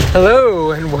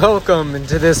Hello and welcome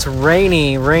to this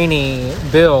rainy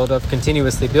build of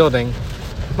Continuously Building.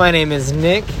 My name is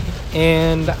Nick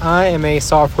and I am a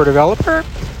software developer.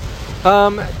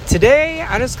 Today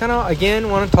I just kind of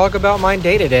want to talk about my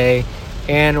day-to-day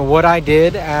and what I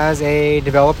did as a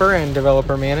developer and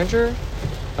developer manager.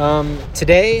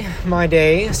 Today my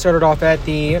day started off at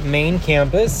the main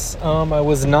campus. I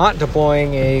was not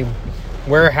deploying a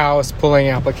warehouse pulling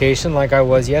application like I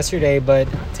was yesterday, but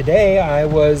today I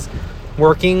was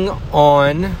working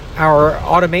on our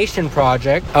automation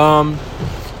project,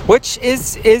 which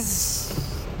is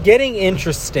getting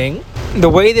interesting. The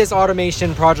way this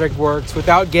automation project works,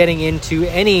 without getting into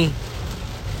any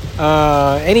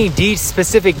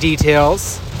specific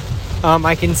details,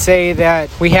 I can say that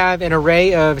we have an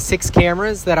array of 6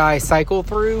 cameras that I cycle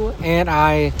through, and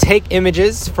I take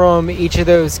images from each of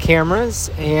those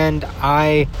cameras and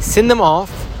I send them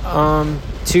off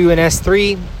to an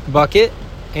S3 bucket,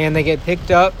 and they get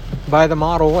picked up by the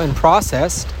model and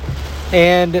processed,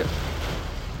 and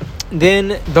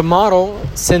then the model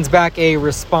sends back a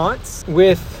response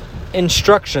with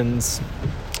instructions,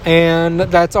 and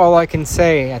that's all I can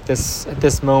say at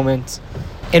this moment.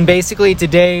 And basically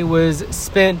today was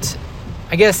spent,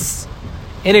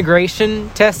 integration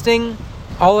testing,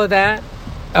 all of that.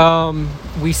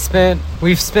 We've spent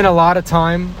a lot of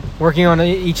time working on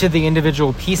each of the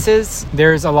individual pieces.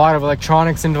 There's a lot of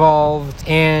electronics involved,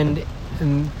 and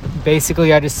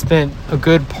basically I just spent a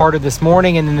good part of this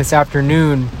morning and then this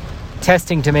afternoon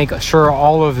testing to make sure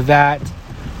all of that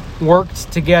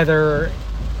worked together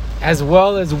as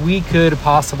well as we could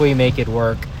possibly make it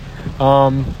work.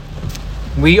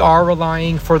 We are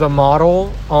relying for the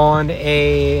model on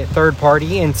a third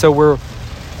party, and so we're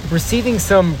receiving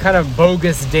some kind of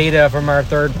bogus data from our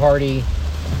third party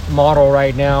model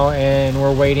right now, and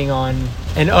we're waiting on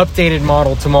an updated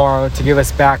model tomorrow to give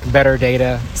us back better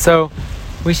data. So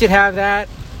we should have that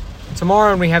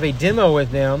tomorrow, and we have a demo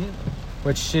with them,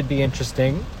 which should be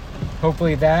interesting.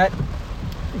 Hopefully that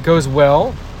goes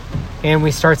well and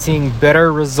we start seeing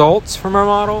better results from our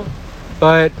model.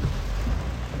 But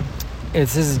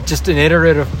this is just an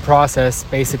iterative process,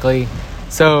 basically.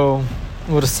 So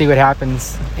we'll just see what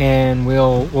happens, and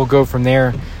we'll go from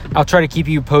there. I'll try to keep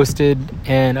you posted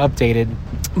and updated.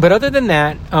 But other than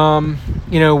that,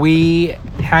 we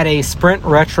had a sprint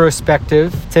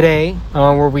retrospective today,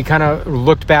 where we kind of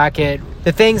looked back at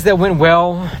the things that went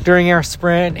well during our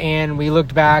sprint, and we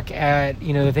looked back at,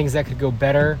 the things that could go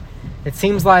better. It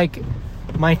seems like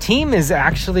my team is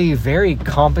actually very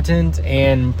competent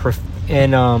and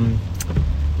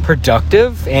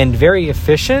productive and very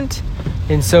efficient,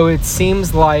 and so it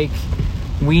seems like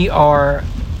we are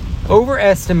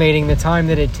overestimating the time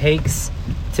that it takes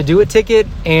to do a ticket,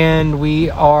 and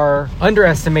we are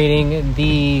underestimating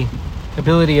the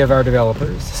ability of our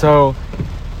developers. So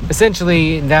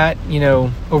essentially that,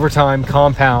 over time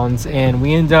compounds, and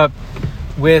we end up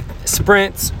with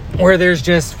sprints where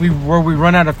we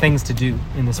run out of things to do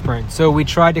in the sprint. So we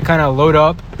tried to kind of load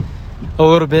up a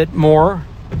little bit more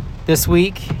this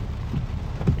week,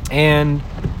 and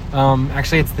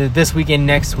actually it's this week and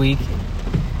next week.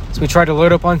 So we tried to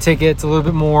load up on tickets a little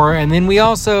bit more, and then we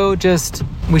also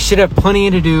we should have plenty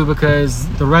to do because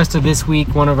the rest of this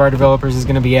week one of our developers is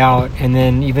going to be out, and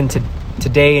then even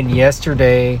today and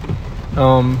yesterday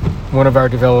one of our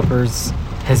developers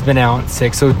has been out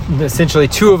sick. So essentially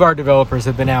 2 of our developers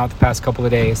have been out the past couple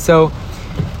of days. So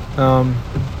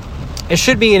it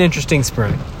should be an interesting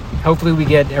sprint. Hopefully we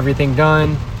get everything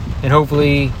done, and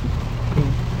hopefully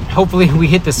we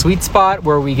hit the sweet spot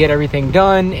where we get everything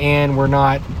done and we're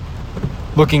not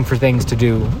looking for things to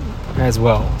do as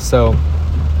well. So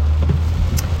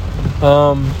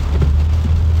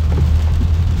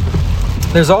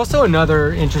there's also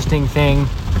another interesting thing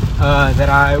that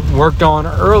I worked on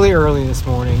early this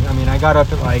morning. I got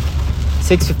up at like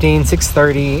 6:15,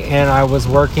 6:30, and I was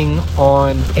working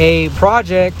on a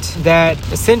project that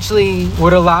essentially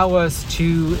would allow us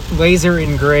to laser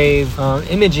engrave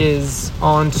images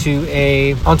onto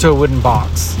a wooden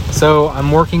box. So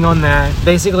I'm working on that.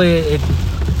 Basically,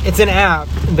 it's an app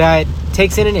that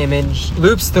takes in an image,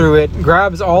 loops through it,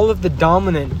 grabs all of the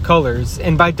dominant colors.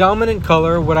 And by dominant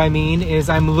color, what I mean is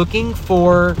I'm looking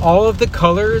for all of the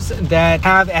colors that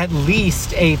have at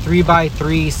least a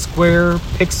 3x3 square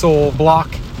pixel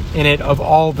block in it of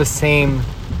all the same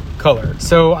color.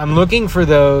 So I'm looking for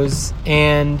those,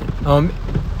 and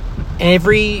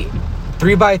every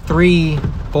 3x3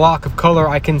 block of color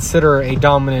I consider a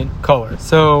dominant color.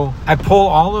 So I pull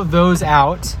all of those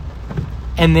out,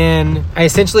 and then I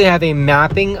essentially have a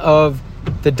mapping of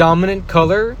the dominant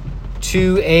color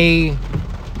to a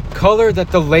color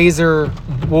that the laser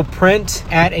will print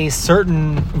at a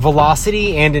certain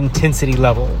velocity and intensity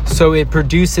level. So it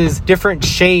produces different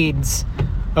shades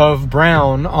of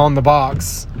brown on the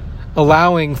box,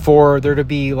 allowing for there to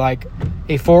be like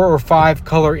a 4 or 5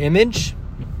 color image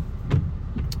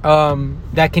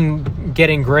that can get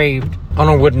engraved on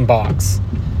a wooden box.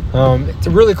 It's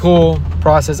a really cool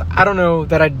process. I don't know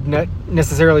that I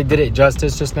necessarily did it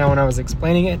justice just now when I was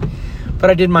explaining it, but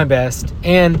I did my best.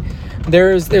 And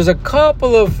there's a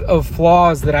couple of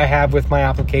flaws that I have with my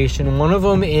application. One of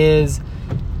them is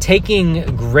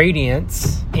taking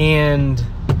gradients and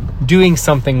doing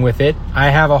something with it.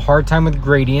 I have a hard time with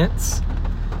gradients,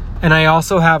 and I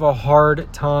also have a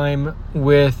hard time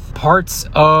with parts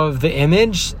of the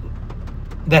image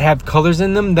that have colors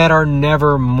in them that are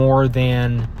never more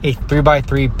than a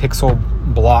 3x3 pixel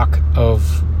block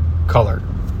of color.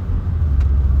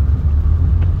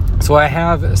 So I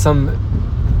have some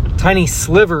tiny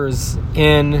slivers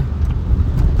in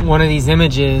one of these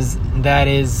images that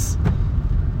is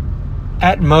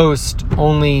at most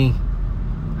only,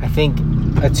 I think,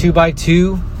 a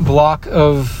 2x2 block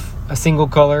of a single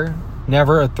color,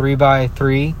 never a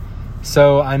 3x3.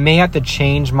 So I may have to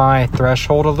change my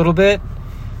threshold a little bit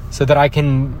so that I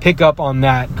can pick up on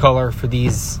that color for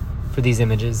these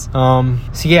images. So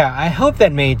yeah, I hope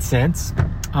that made sense.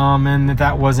 And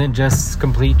that wasn't just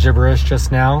complete gibberish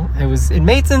just now. It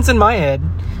made sense in my head,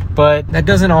 but that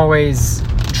doesn't always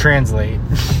translate.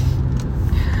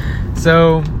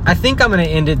 So I think I'm going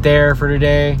to end it there for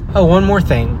today. Oh, one more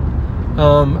thing.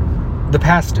 The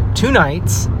past 2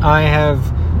 nights, I have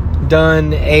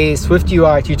done a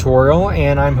SwiftUI tutorial,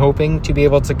 and I'm hoping to be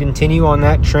able to continue on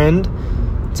that trend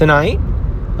tonight.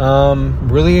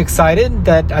 Really excited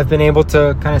that I've been able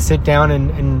to kind of sit down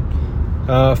and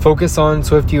focus on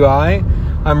SwiftUI.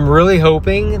 I'm really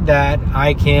hoping that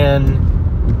I can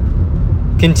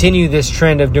continue this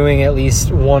trend of doing at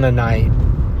least one a night.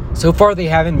 So far, they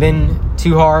haven't been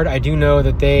too hard. I do know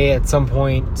that they, at some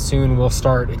point soon, will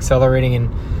start accelerating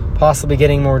and possibly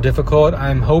getting more difficult.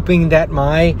 I'm hoping that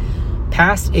my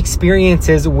past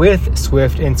experiences with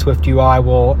Swift and SwiftUI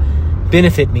will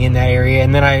benefit me in that area,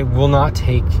 and then I will not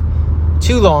take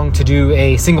too long to do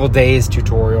a single day's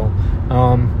tutorial.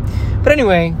 But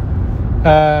anyway,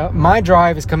 my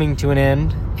drive is coming to an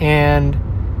end, and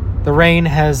the rain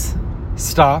has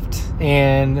stopped,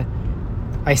 and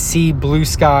I see blue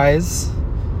skies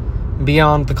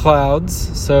beyond the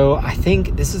clouds. So I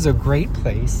think this is a great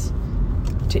place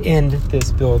to end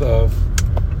this build of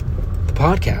the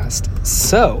podcast.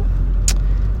 So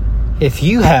if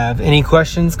you have any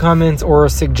questions, comments, or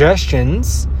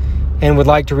suggestions and would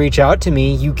like to reach out to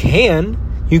me, you can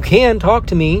talk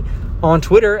to me on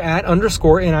Twitter at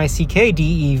 _NICKDEV.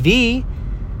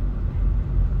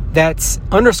 That's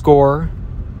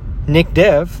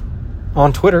 _NickDev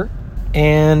on Twitter.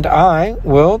 And I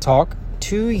will talk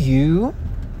to you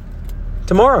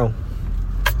tomorrow.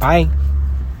 Bye.